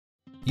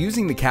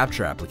Using the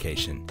Capture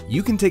application,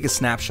 you can take a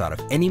snapshot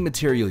of any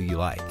material you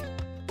like.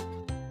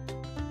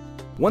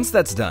 Once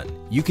that's done,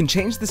 you can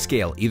change the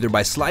scale either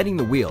by sliding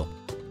the wheel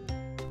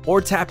or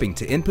tapping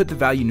to input the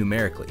value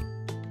numerically.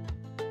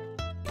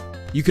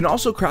 You can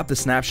also crop the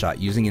snapshot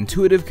using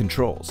intuitive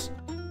controls.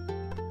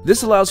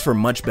 This allows for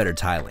much better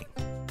tiling.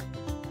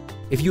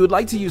 If you would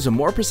like to use a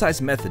more precise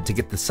method to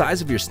get the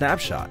size of your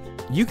snapshot,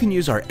 you can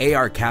use our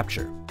AR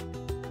Capture.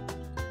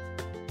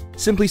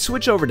 Simply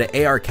switch over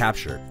to AR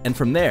Capture, and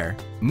from there,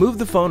 move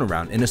the phone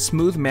around in a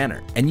smooth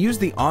manner and use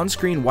the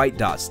on-screen white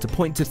dots to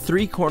point to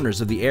 3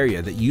 corners of the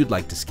area that you'd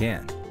like to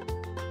scan.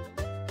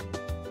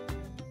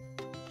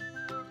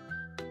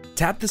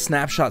 Tap the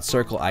snapshot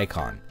circle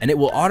icon, and it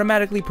will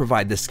automatically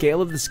provide the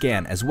scale of the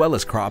scan as well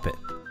as crop it.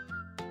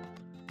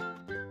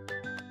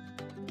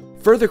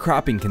 Further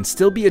cropping can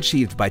still be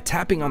achieved by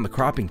tapping on the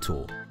cropping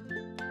tool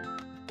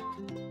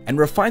and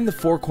refine the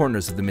 4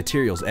 corners of the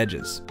material's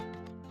edges.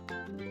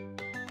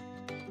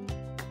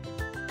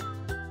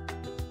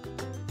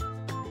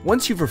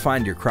 Once you've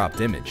refined your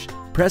cropped image,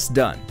 press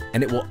Done,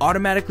 and it will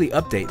automatically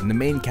update in the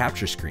main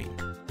capture screen.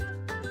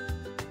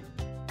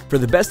 For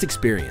the best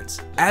experience,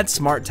 add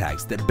smart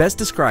tags that best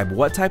describe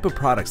what type of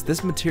products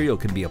this material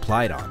can be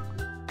applied on.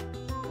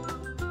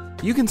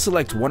 You can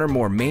select one or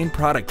more main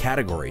product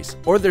categories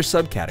or their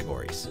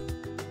subcategories.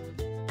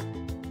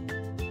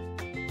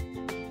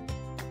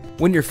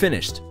 When you're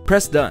finished,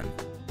 press Done.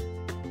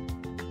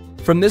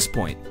 From this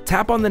point,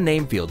 tap on the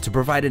name field to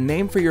provide a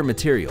name for your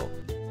material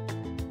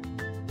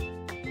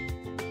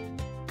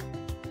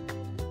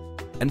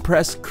and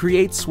press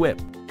Create SWIP,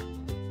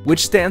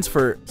 which stands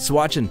for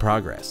Swatch in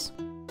Progress.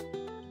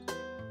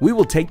 We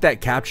will take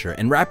that capture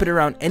and wrap it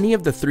around any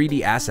of the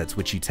 3D assets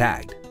which you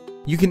tagged.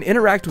 You can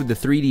interact with the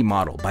 3D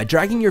model by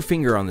dragging your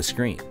finger on the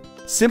screen.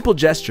 Simple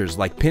gestures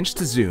like pinch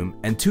to zoom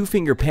and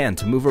 2-finger pan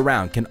to move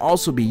around can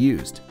also be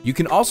used. You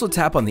can also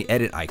tap on the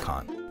edit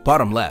icon,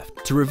 bottom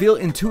left, to reveal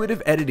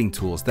intuitive editing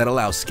tools that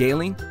allow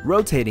scaling,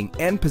 rotating,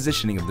 and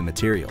positioning of the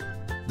material.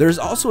 There is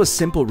also a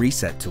simple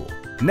reset tool.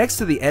 Next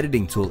to the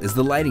editing tool is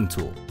the lighting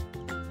tool,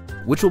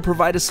 which will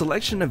provide a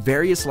selection of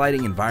various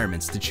lighting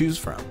environments to choose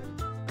from.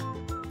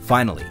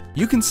 Finally,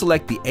 you can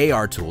select the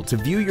AR tool to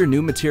view your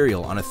new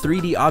material on a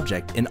 3D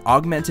object in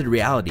augmented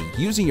reality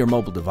using your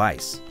mobile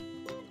device.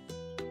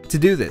 To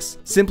do this,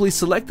 simply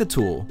select the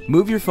tool,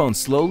 move your phone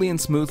slowly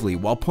and smoothly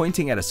while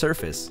pointing at a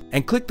surface,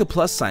 and click the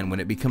plus sign when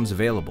it becomes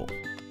available.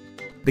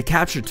 The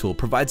Capture tool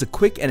provides a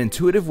quick and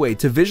intuitive way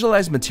to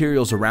visualize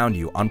materials around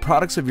you on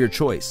products of your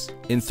choice,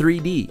 in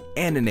 3D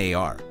and in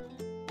AR.